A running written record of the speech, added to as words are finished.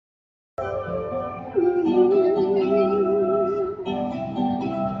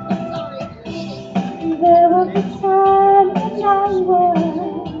There was a time when I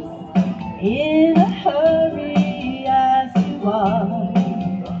was in a hurry as you are.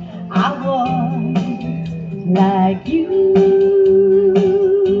 I was like you.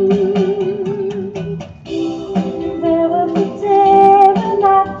 There was a day when I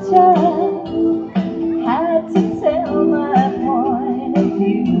just had to tell my point of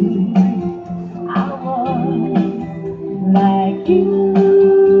view. I was like you.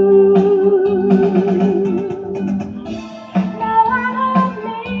 Now I don't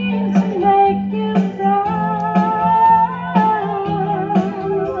mean to make you cry.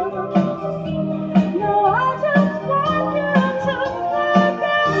 No, I just want you to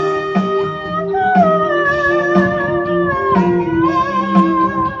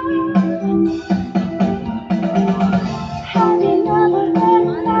have you never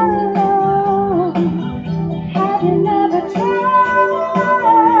been mellow? Have you never tried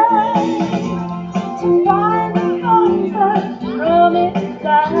to find the comfort from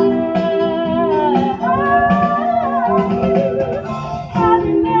inside? Have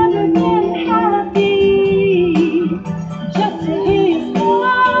you never been happy just to hear you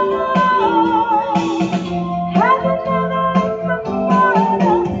smile? Have you never let someone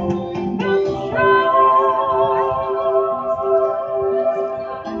else been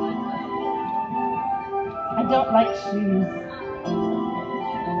I don't like shoes.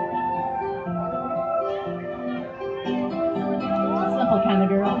 Simple kind of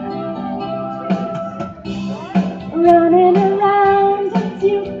girl. Running around as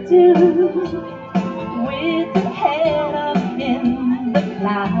you do, with your head up in the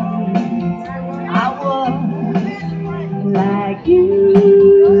clouds. I was like you.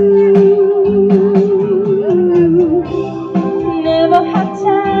 Never had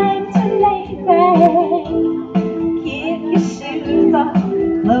time to lay back, kick your shoes off,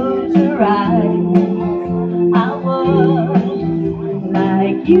 close your eyes. I was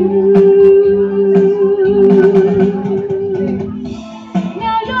like you.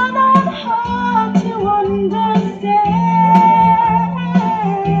 Now you're not hard to understand.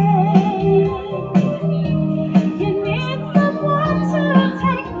 You need someone to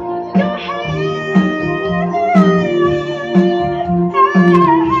take your hand.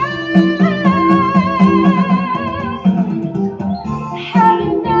 Have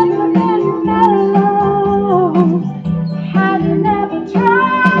you never been mellow? Have you never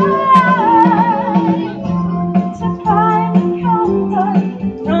tried to find the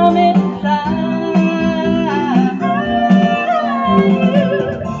comfort from inside?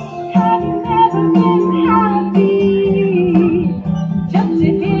 Have you never been happy just to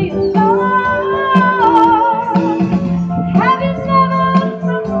hear your song? Have you never let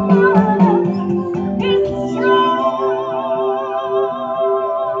someone else be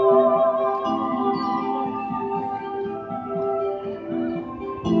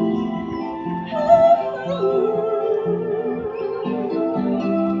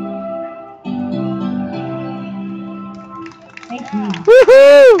Thank you.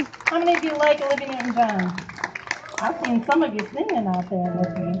 Woohoo! How many of you like Olivia Newton-John? I've seen some of you singing out there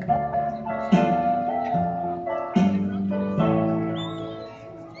with me.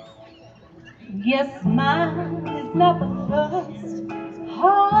 Guess mine is not the first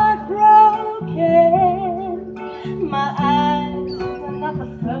heartbroken. My eyes are not the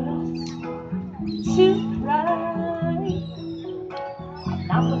first to cry. I'm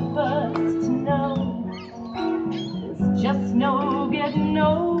not the first to know. It's just no getting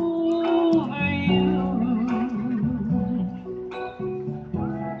over you.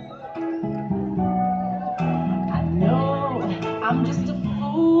 I know I'm just a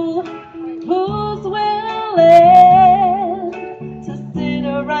fool who's willing to sit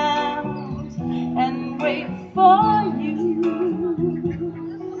around and wait for you.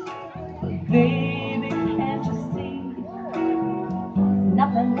 But baby, can't you see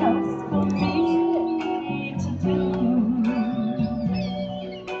nothing else for me?